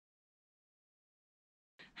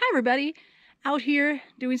Hi everybody, out here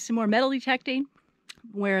doing some more metal detecting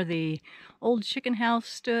where the old chicken house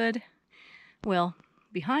stood, well,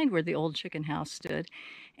 behind where the old chicken house stood,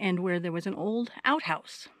 and where there was an old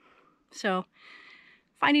outhouse. So,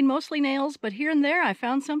 finding mostly nails, but here and there I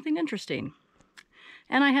found something interesting.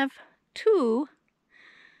 And I have two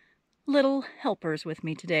little helpers with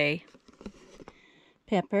me today.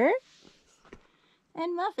 Pepper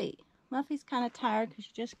and Muffy. Muffy's kind of tired because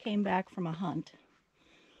she just came back from a hunt.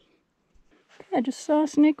 I just saw a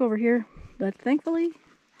snake over here, but thankfully,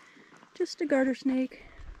 just a garter snake.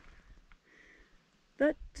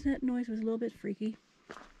 But that noise was a little bit freaky.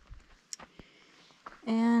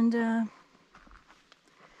 And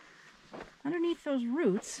underneath those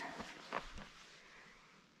roots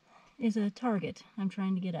is a target I'm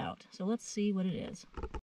trying to get out. So let's see what it is.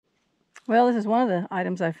 Well, this is one of the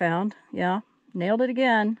items I found. Yeah, nailed it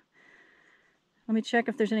again. Let me check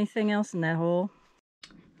if there's anything else in that hole.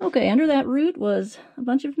 Okay, under that root was a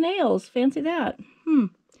bunch of nails. Fancy that. Well,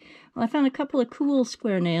 I found a couple of cool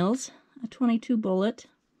square nails. A 22 bullet,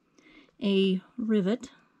 a rivet,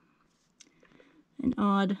 an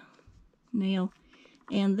odd nail,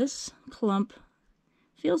 and this clump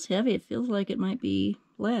feels heavy. It feels like it might be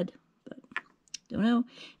lead, but don't know.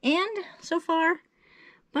 And so far, a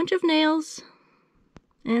bunch of nails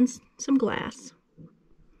and some glass.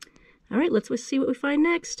 All right, let's see what we find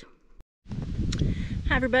next.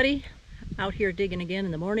 Hi everybody, out here digging again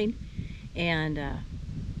in the morning, and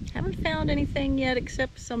haven't found anything yet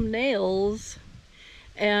except some nails.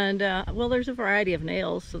 And well, there's a variety of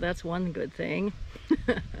nails, so that's one good thing,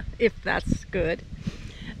 if that's good.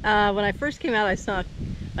 When I first came out, I saw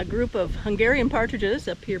a group of Hungarian partridges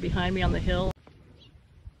up here behind me on the hill.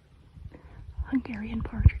 Hungarian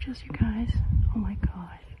partridges, you guys. Oh my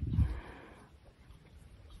gosh.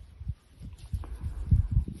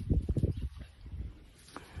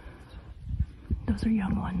 Those are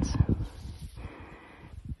young ones.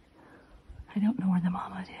 I don't know where the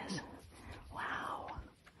mama is. Wow.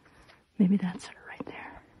 Maybe that's her right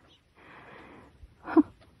there. Huh.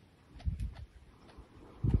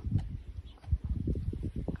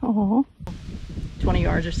 Oh. 20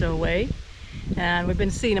 yards or so away. And we've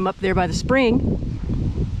been seeing them up there by the spring,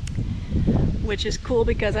 which is cool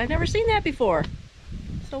because I've never seen that before.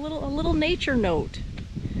 It's a little nature note.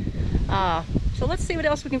 So let's see what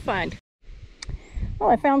else we can find. Well,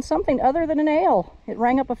 I found something other than a nail. It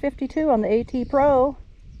rang up a 52 on the AT Pro.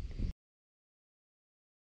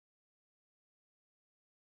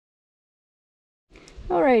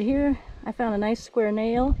 All right, here I found a nice square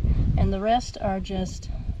nail, and the rest are just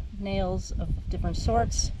nails of different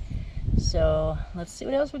sorts. So let's see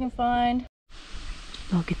what else we can find.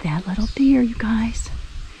 Look at that little deer, you guys.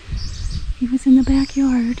 He was in the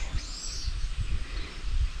backyard.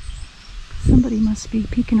 Somebody must be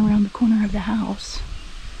peeking around the corner of the house.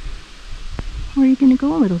 Where are you going to go,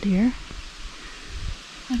 little deer?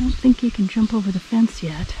 I don't think you can jump over the fence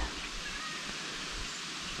yet.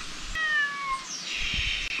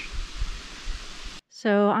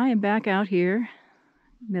 So I am back out here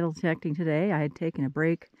metal detecting today. I had taken a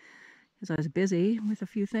break because I was busy with a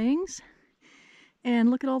few things. And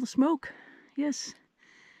look at all the smoke. Yes,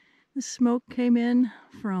 the smoke came in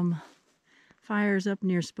from fires up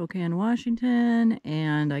near Spokane, Washington,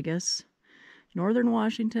 and I guess Northern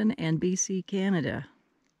Washington and BC, Canada.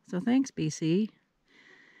 So thanks, BC.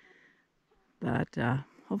 But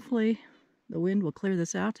hopefully the wind will clear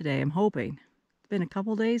this out today. I'm hoping. It's been a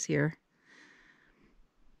couple days here.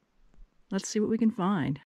 Let's see what we can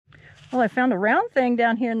find. Well, I found a round thing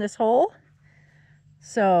down here in this hole.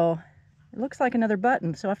 So it looks like another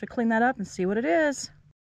button. So I have to clean that up and see what it is.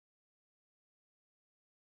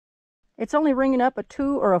 It's only ringing up a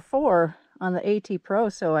 2 or a 4 on the AT Pro,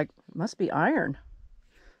 so it must be iron.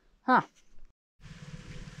 Huh.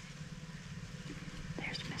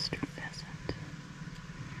 There's Mr. Pheasant.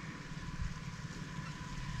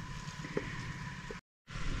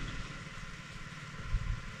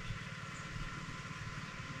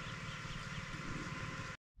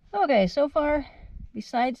 Okay, so far,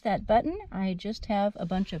 besides that button, I just have a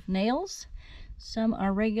bunch of nails. Some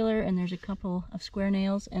are regular, and there's a couple of square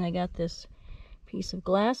nails, and I got this piece of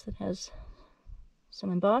glass that has some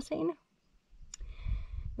embossing.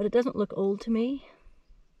 But it doesn't look old to me.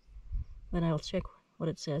 But I'll check what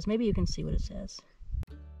it says. Maybe you can see what it says.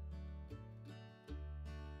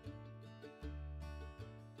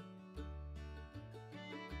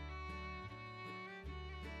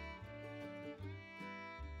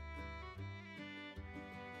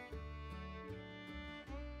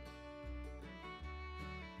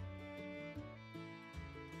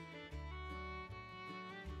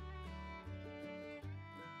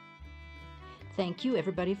 Thank you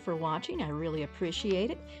everybody for watching. I really appreciate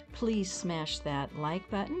it. Please smash that like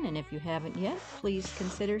button, and if you haven't yet, please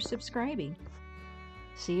consider subscribing.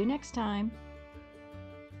 See you next time.